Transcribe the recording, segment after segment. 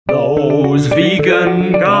those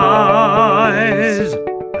vegan guys.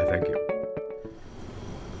 Thank you.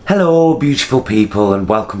 Hello beautiful people, and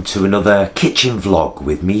welcome to another kitchen vlog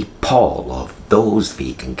with me, Paul, of Those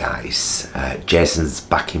Vegan Guys. Jason's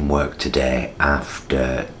back in work today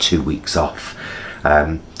after 2 weeks off.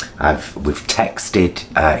 We've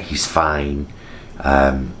texted, he's fine.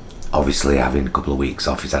 Obviously having a couple of weeks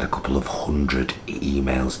off, he's had a couple of 100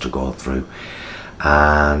 emails to go through,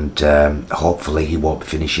 and hopefully he won't be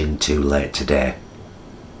finishing too late today.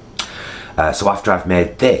 So after I've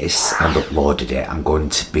made this and uploaded it, I'm going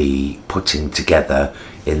to be putting together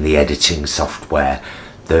in the editing software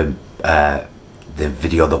the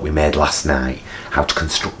video that we made last night, how to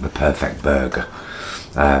construct the perfect burger.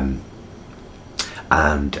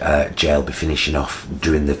 And Jay will be finishing off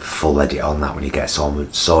doing the full edit on that when he gets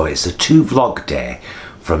home. So it's a 2 vlog day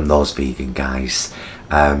from Those Vegan Guys.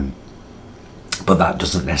 But that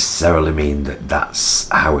doesn't necessarily mean that that's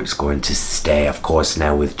how it's going to stay. Of course,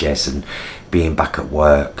 now with Jason being back at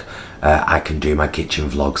work, I can do my kitchen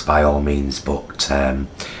vlogs by all means, but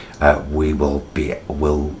we will be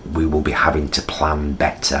having to plan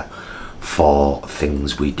better for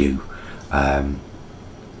things we do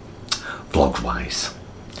vlogs wise.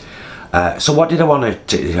 So what did I want to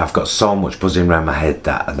do? I've got so much buzzing around my head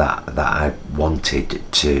that I wanted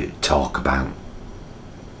to talk about.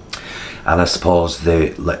 And I suppose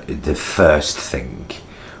the first thing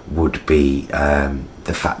would be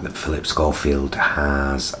the fact that Phillip Schofield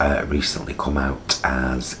has recently come out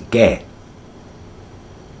as gay.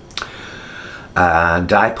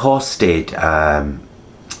 And I posted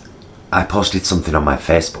something on my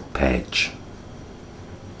Facebook page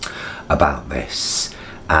about this,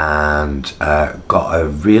 and got a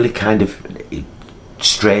really kind of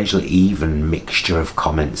strangely even mixture of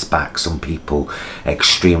comments back. Some people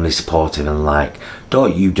extremely supportive and like,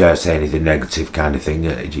 don't you dare say anything negative kind of thing,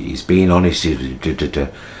 he's being honest,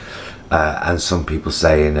 and some people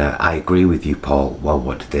saying, I agree with you, Paul. Well,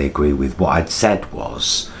 what did they agree with? What I'd said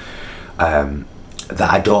was that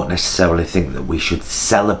I don't necessarily think that we should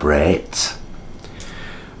celebrate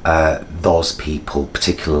those people,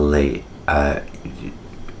 particularly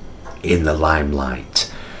in the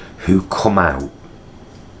limelight, who come out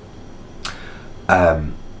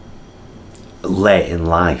late in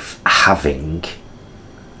life having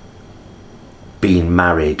been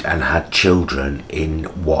married and had children in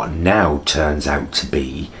what now turns out to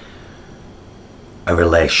be a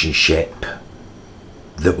relationship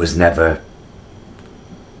that was never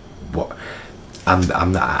what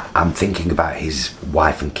I'm thinking about his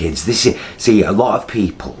wife and kids. See, a lot of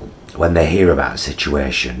people, when they hear about a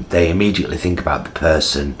situation, they immediately think about the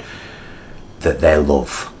person that they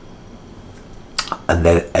love. And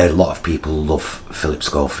a lot of people love Phillip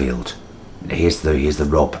Schofield. Here's the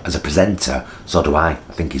rub. As a presenter, so do I. I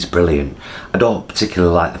think he's brilliant. I don't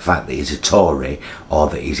particularly like the fact that he's a Tory or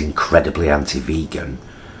that he's incredibly anti-vegan.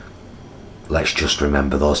 Let's just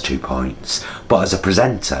remember those 2 points. But as a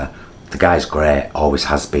presenter, the guy's great, always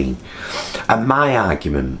has been. And my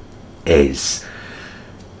argument is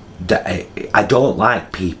that I don't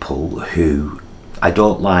like people who... I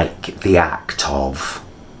don't like the act of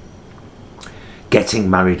getting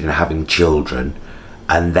married and having children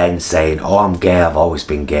and then saying, oh, I'm gay, I've always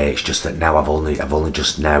been gay, it's just that now I've only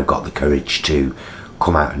just now got the courage to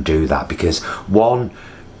come out and do that. Because one,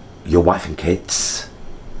 your wife and kids,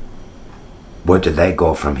 where do they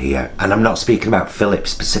go from here? And I'm not speaking about Phillip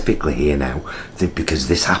specifically here now, because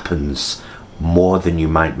this happens more than you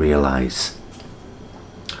might realise.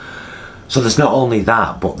 So there's not only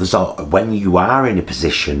that, but there's when you are in a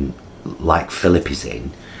position like Phillip is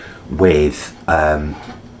in, with an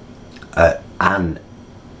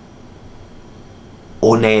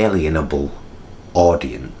unalienable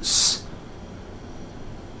audience,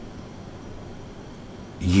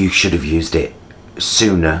 you should have used it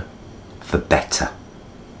sooner for better.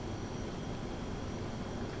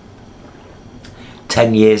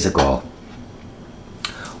 10 years ago,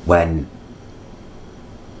 when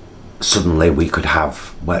suddenly we could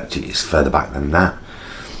have, well, it's further back than that,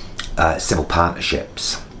 civil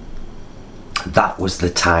partnerships, that was the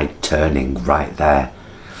tide turning right there.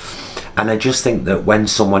 And I just think that when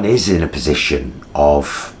someone is in a position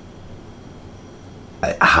of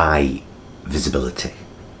high visibility,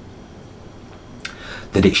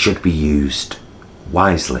 that it should be used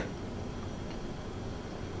wisely.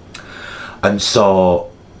 And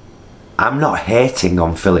so I'm not hating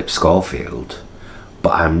on Phillip Schofield,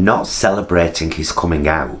 but I'm not celebrating his coming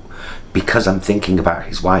out, because I'm thinking about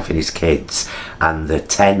his wife and his kids and the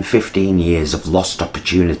 10-15 years of lost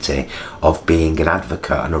opportunity of being an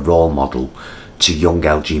advocate and a role model to young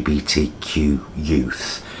LGBTQ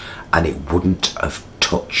youth, and it wouldn't have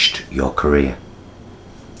touched your career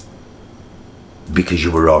because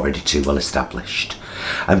you were already too well established.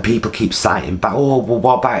 And people keep citing, but oh, well,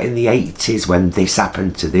 what about in the 80s when this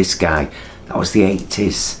happened to this guy? That was the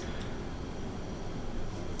 80s.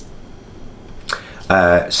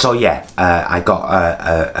 So yeah, I got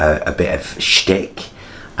a bit of shtick,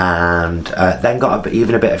 and then got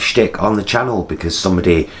even a bit of shtick on the channel because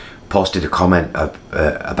somebody posted a comment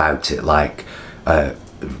about it, like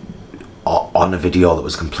on a video that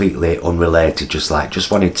was completely unrelated,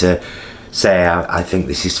 just wanted to say I think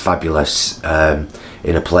this is fabulous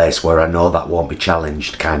in a place where I know that won't be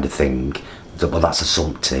challenged, kind of thing. Well, that's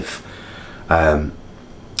assumptive.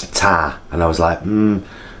 Tar, and I was like,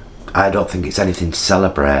 I don't think it's anything to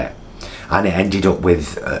celebrate. And it ended up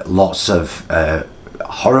with lots of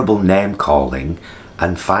horrible name calling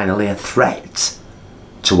and finally a threat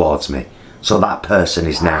towards me. So that person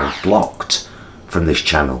is now blocked from this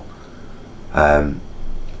channel,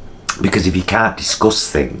 because if you can't discuss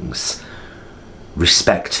things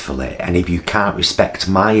respectfully, and if you can't respect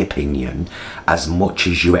my opinion as much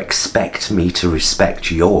as you expect me to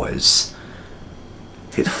respect yours,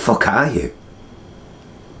 who the fuck are you?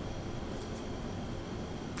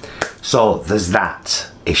 So there's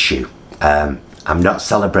that issue. I'm not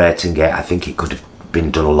celebrating it. I think it could have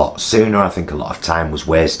been done a lot sooner. I think a lot of time was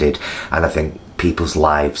wasted, and I think people's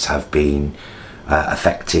lives have been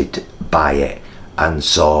affected by it. And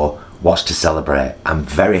so what's to celebrate? I'm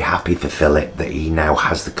very happy for Philip that he now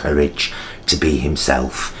has the courage to be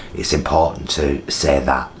himself. It's important to say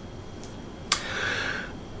that.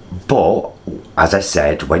 But as I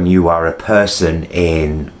said, when you are a person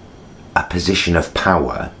in a position of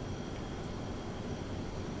power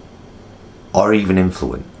or even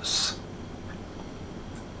influence,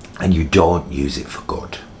 and you don't use it for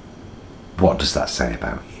good, what does that say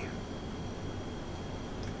about you?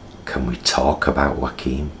 Can we talk about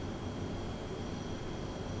Joaquin?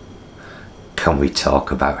 Can we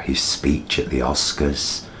talk about his speech at the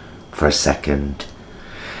Oscars for a second?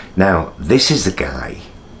 Now, this is a guy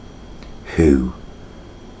who,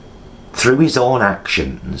 through his own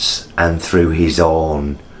actions and through his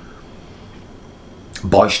own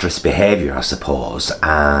boisterous behaviour, I suppose,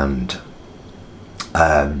 and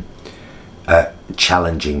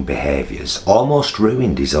challenging behaviours, almost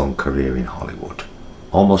ruined his own career in Hollywood.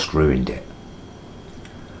 Almost ruined it.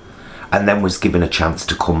 And then was given a chance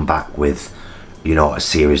to come back with, you know, a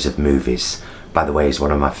series of movies. By the way, he's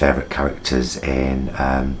one of my favourite characters in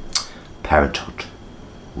Parenthood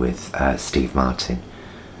with Steve Martin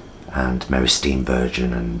and Mary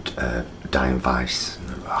Steenburgen and Diane Weiss.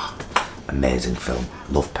 Oh, amazing film.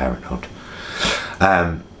 Love Parenthood.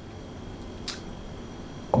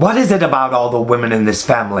 What is it about all the women in this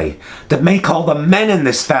family that make all the men in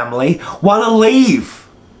this family want to leave?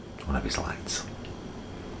 One of his lines.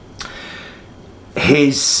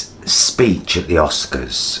 His speech at the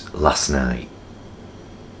Oscars last night,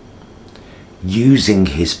 using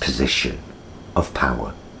his position of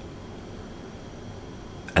power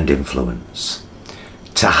and influence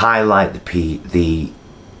to highlight the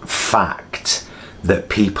fact that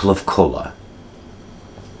people of colour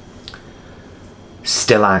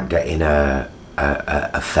still aren't getting a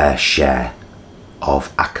fair share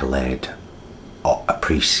of accolade or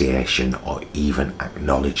appreciation or even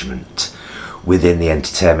acknowledgement within the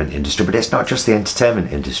entertainment industry. But it's not just the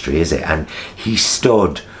entertainment industry, is it? And he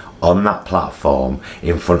stood on that platform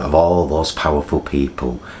in front of all those powerful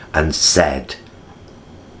people and said,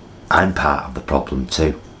 I'm part of the problem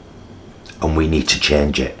too, and we need to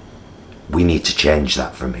change it. We need to change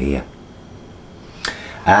that from here.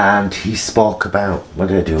 And he spoke about, what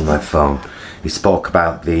did I do on my phone? He spoke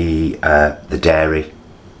about the dairy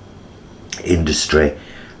industry,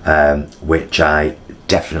 which I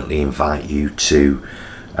definitely invite you to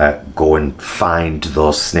go and find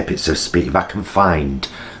those snippets of speech. If I can find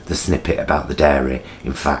the snippet about the dairy,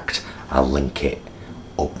 in fact, I'll link it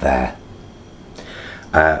up there.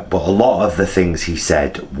 But a lot of the things he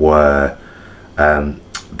said were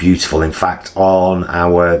beautiful. In fact, on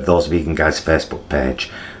our Those Vegan Guys Facebook page,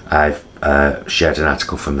 I've shared an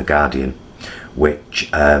article from The Guardian which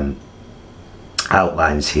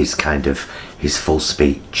outlines his his full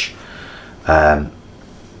speech, and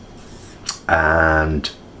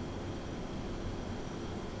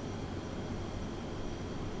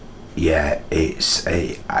yeah, it's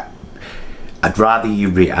I'd rather you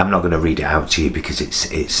read. I'm not going to read it out to you because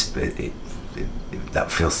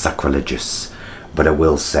that feels sacrilegious, but I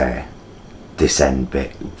will say this end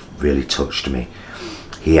bit really touched me.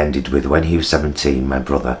 He ended with, when he was 17, my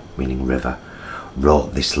brother, meaning River,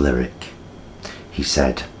 wrote this lyric. He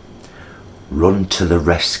said, Run to the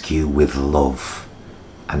rescue with love,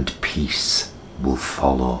 and peace will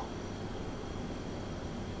follow.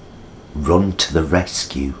 Run to the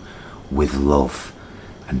rescue with love,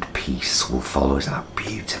 and peace will follow. Isn't that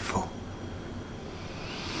beautiful?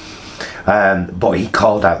 But he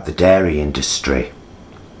called out the dairy industry.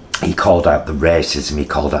 He called out the racism. He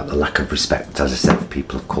called out the lack of respect, as I said, for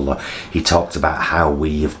people of colour. He talked about how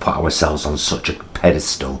we have put ourselves on such a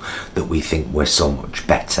pedestal that we think we're so much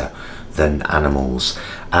better than animals.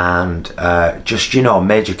 And just, you know,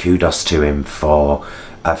 major kudos to him for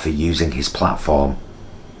using his platform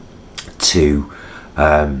to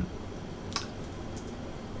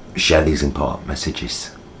share these important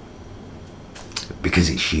messages, because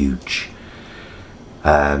it's huge.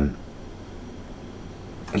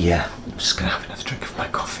 Yeah, I'm just gonna have another drink of my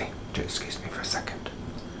coffee. Just excuse me for a second.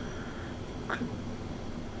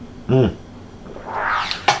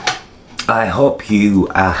 I hope you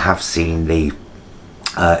have seen the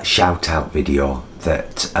shout out video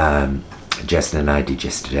that Jason and I did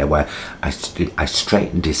yesterday, where I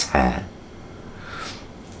straightened his hair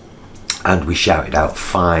and we shouted out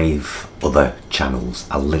 5 other channels.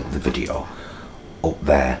 I'll link the video up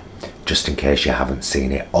there just in case you haven't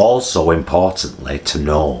seen it. Also, importantly to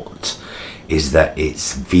note is that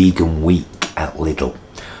it's vegan week at Lidl,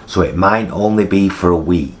 so it might only be for a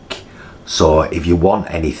week. So if you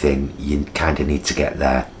want anything, you kind of need to get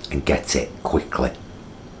there and get it quickly.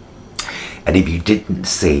 And if you didn't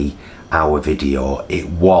see our video, it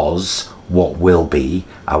was what will be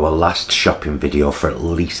our last shopping video for at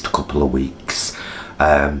least a couple of weeks.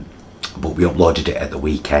 But we uploaded it at the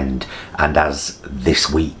weekend, and as this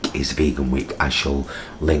week is vegan week, I shall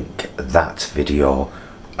link that video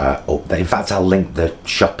up there. In fact, I'll link the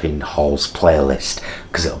shopping hauls playlist,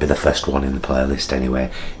 because it'll be the first one in the playlist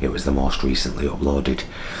anyway. It was the most recently uploaded.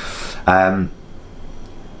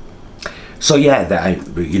 So yeah,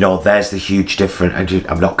 you know, there's the huge difference.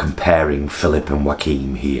 I'm not comparing Phillip and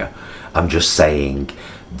Joaquin here. I'm just saying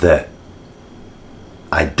that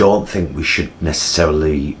I don't think we should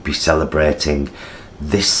necessarily be celebrating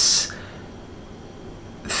this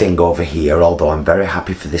thing over here, although I'm very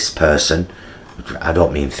happy for this person. I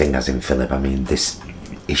don't mean thing as in Phillip, I mean this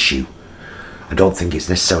issue. I don't think it's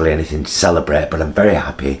necessarily anything to celebrate, but I'm very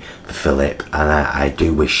happy for Phillip, and I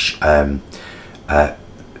do wish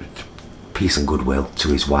peace and goodwill to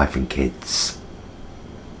his wife and kids.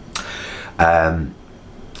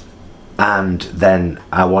 And then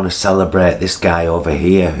I want to celebrate this guy over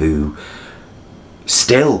here who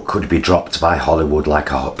still could be dropped by Hollywood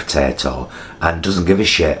like a hot potato and doesn't give a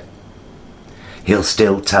shit. He'll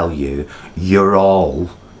still tell you you're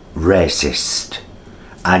all racist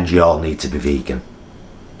and you all need to be vegan,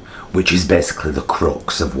 which is basically the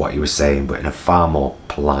crux of what he was saying, but in a far more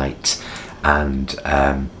polite and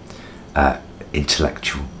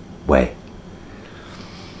intellectual way.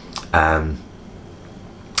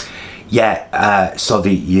 So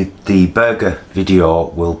the burger video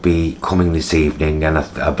will be coming this evening, and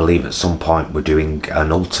I believe at some point we're doing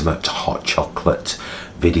an ultimate hot chocolate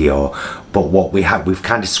video. But what we've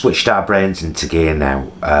kind of switched our brains into gear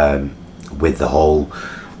now, with the whole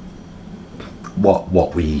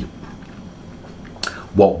what we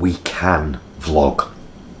can vlog,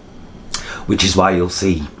 which is why you'll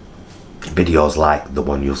see videos like the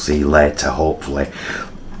one you'll see later, hopefully,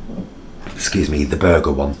 excuse me, the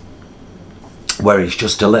burger one, where it's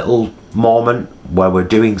just a little moment where we're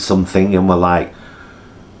doing something and we're like,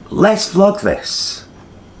 let's vlog this,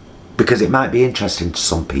 because it might be interesting to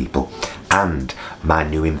some people. And my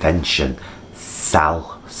new invention,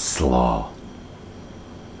 salsa.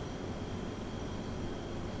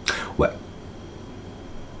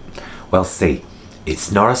 Well, see,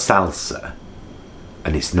 it's not a salsa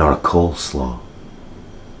and it's not a coleslaw,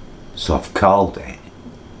 so I've called it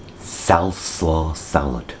salsa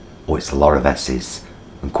salad. Oh, it's a lot of S's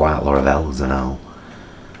and quite a lot of L's and all,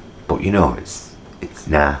 but you know, it's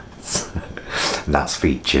nice. That's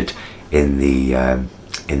featured in the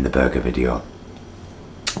burger video.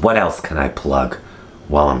 What else can I plug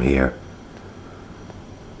while I'm here?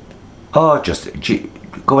 Oh, just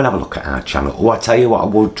go and have a look at our channel. Oh, I tell you what I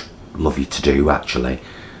would love you to do, actually.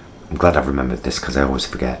 I'm glad I've remembered this because I always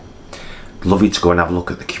forget. Love you to go and have a look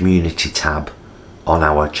at the community tab on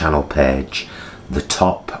our channel page. The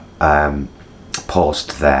top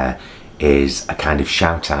post there is a kind of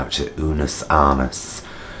shout out to Unus Arnus,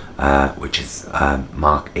 which is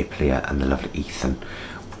Mark Iplia and the lovely Ethan.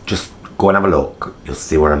 Just go and have a look, you'll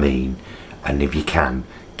see what I mean, and if you can,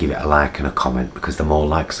 give it a like and a comment, because the more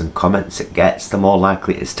likes and comments it gets, the more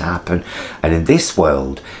likely it is to happen. And in this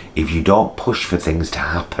world, if you don't push for things to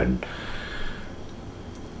happen,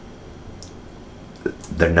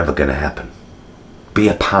 they're never going to happen. Be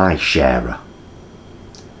a pie sharer.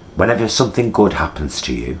 Whenever something good happens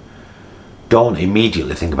to you, don't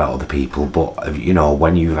immediately think about other people, but you know,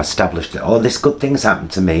 when you've established that, oh, this good thing's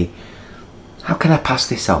happened to me, how can I pass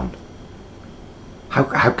this on?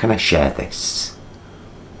 How can I share this?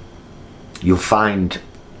 You'll find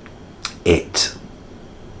it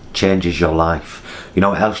changes your life. You know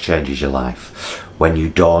what else changes your life? When you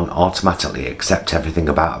don't automatically accept everything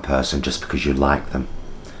about a person just because you like them.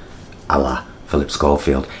 A la Phillip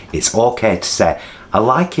Schofield. It's okay to say, I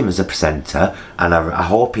like him as a presenter, and I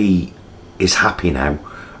hope he is happy now,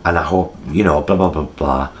 and I hope, you know, blah blah blah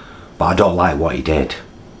blah, but I don't like what he did.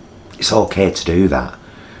 It's okay to do that.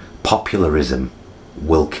 Popularism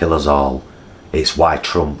will kill us all. It's why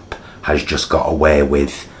Trump has just got away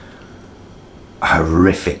with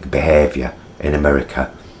horrific behaviour in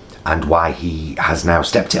America, and why he has now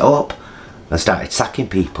stepped it up and started sacking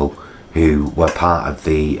people who were part of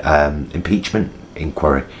the impeachment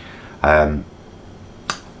inquiry.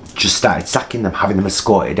 Just started sacking them, having them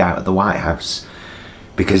escorted out of the White House,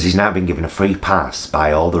 because he's now been given a free pass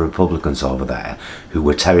by all the Republicans over there who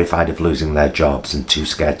were terrified of losing their jobs and too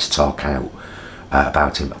scared to talk out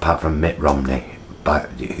about him, apart from Mitt Romney,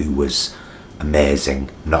 who was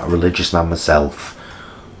amazing. Not a religious man myself,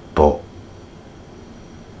 but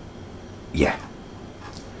yeah.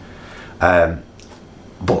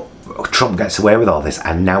 But Trump gets away with all this,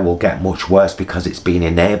 and now will get much worse because it's been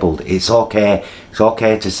enabled. It's okay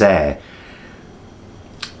to say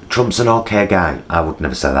Trump's an okay guy. I would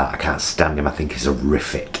never say that. I can't stand him. I think he's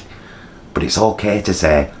horrific. But it's okay to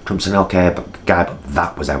say Trump's an okay guy, but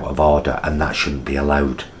that was out of order and that shouldn't be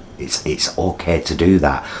allowed. It's okay to do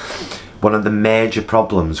that. One of the major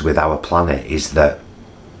problems with our planet is that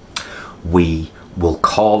we will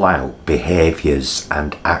call out behaviours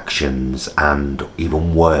and actions and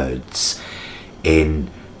even words in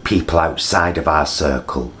people outside of our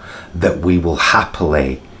circle that we will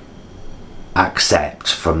happily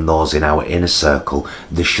accept from those in our inner circle.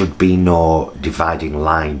 There should be no dividing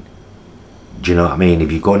line. Do you know what I mean?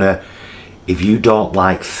 If you don't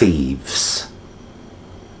like thieves,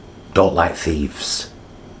 don't like thieves.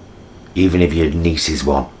 Even if your niece is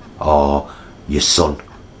one, or your son.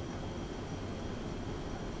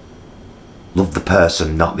 Love the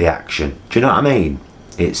person, not the action. Do you know what I mean?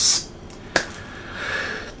 This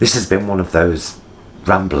has been one of those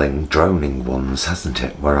rambling, droning ones, hasn't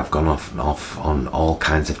it? Where I've gone off on all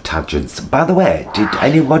kinds of tangents. By the way, did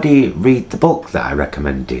anybody read the book that I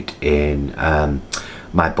recommended in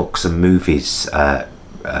my books and movies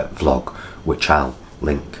vlog, which I'll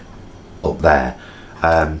link up there?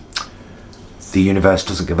 The universe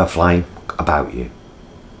doesn't give a flying about you.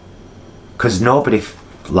 Because nobody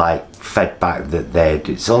fed back that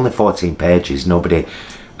it's only 14 pages. Nobody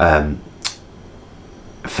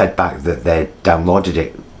fed back that they downloaded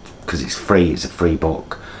it because it's free. It's a free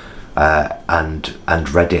book, and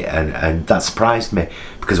read it, and that surprised me,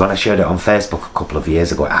 because when I shared it on Facebook a couple of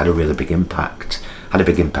years ago, it had a really big impact. Had a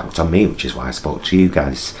big impact on me, which is why I spoke to you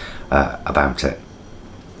guys about it.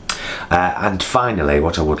 And finally,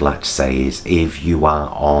 what I would like to say is, if you are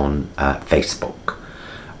on Facebook,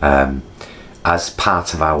 as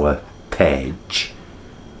part of our page,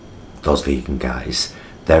 those vegan guys,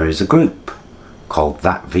 there is a group called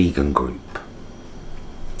That Vegan Group,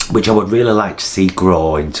 which I would really like to see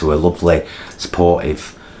grow into a lovely,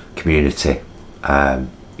 supportive community.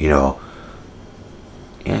 You know,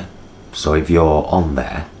 yeah. So if you're on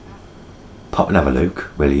there, pop and have a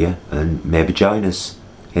look, will you? And maybe join us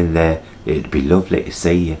in there. It'd be lovely to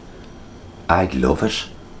see you. I'd love it,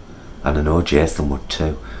 and I know Jason would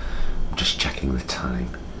too. I'm just checking the time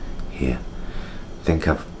here. I think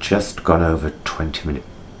I've just gone over 20 minutes.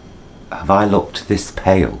 Have I looked this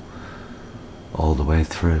pale all the way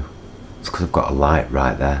through? It's because I've got a light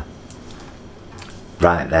right there.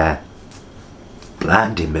 Right there.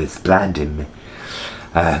 Blinding me, it's blinding me.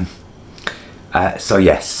 So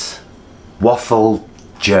yes, waffle,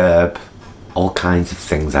 gerb, all kinds of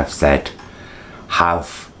things I've said.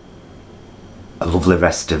 Have a lovely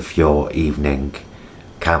rest of your evening.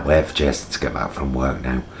 Can't wait for Jason to get back from work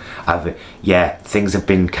now. Yeah, things have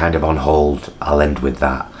been kind of on hold. I'll end with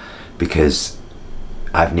that, because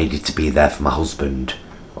I've needed to be there for my husband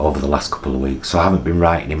over the last couple of weeks. So I haven't been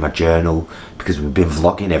writing in my journal because we've been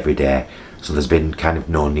vlogging every day. So there's been kind of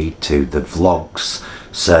no need to. The vlogs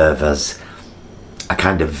serve as a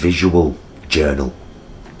kind of visual journal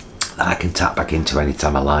that I can tap back into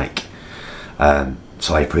anytime I like.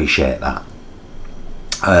 So I appreciate that.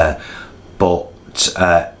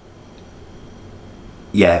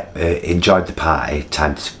 Yeah, enjoyed the party.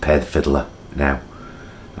 Time to pay the fiddler now.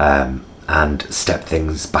 and step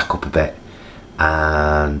things back up a bit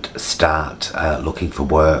and start looking for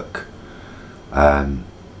work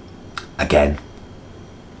again.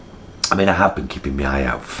 I mean, I have been keeping my eye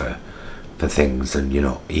out for things and, you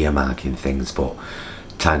know, earmarking things, but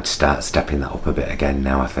time to start stepping that up a bit again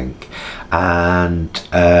now, I think. And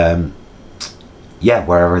yeah,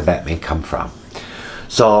 wherever that may come from.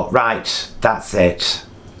 So right, that's it.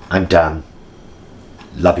 I'm done.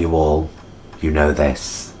 Love you all. You know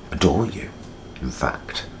this. Adore you. In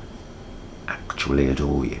fact, actually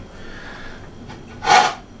adore you.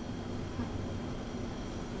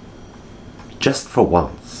 Just for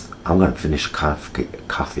once, I'm going to finish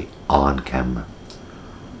coffee on camera.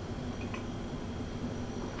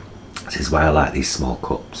 This is why I like these small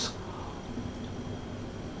cups.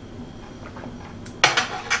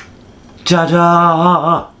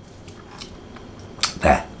 Ta-da!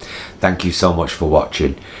 There. Thank you so much for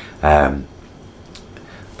watching.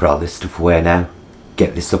 Put all this stuff away now.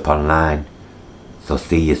 Get this up online. So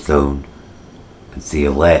see you soon. And see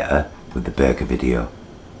you later with the burger video.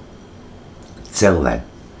 Till then,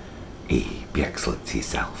 be excellent to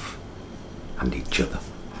yourself and each other.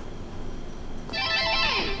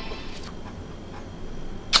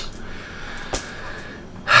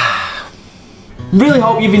 Really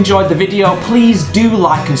hope you've enjoyed the video. Please do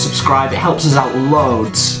like and subscribe, it helps us out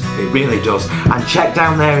loads. It really does. And check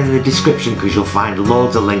down there in the description because you'll find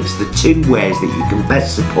loads of links. The 2 ways that you can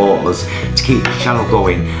best support us to keep this channel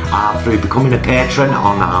going are through becoming a patron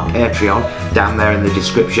on our Patreon down there in the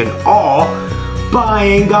description, or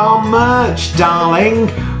buying our merch, darling.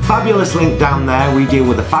 Fabulous link down there. We deal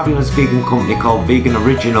with a fabulous vegan company called Vegan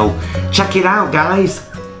Original. Check it out, guys.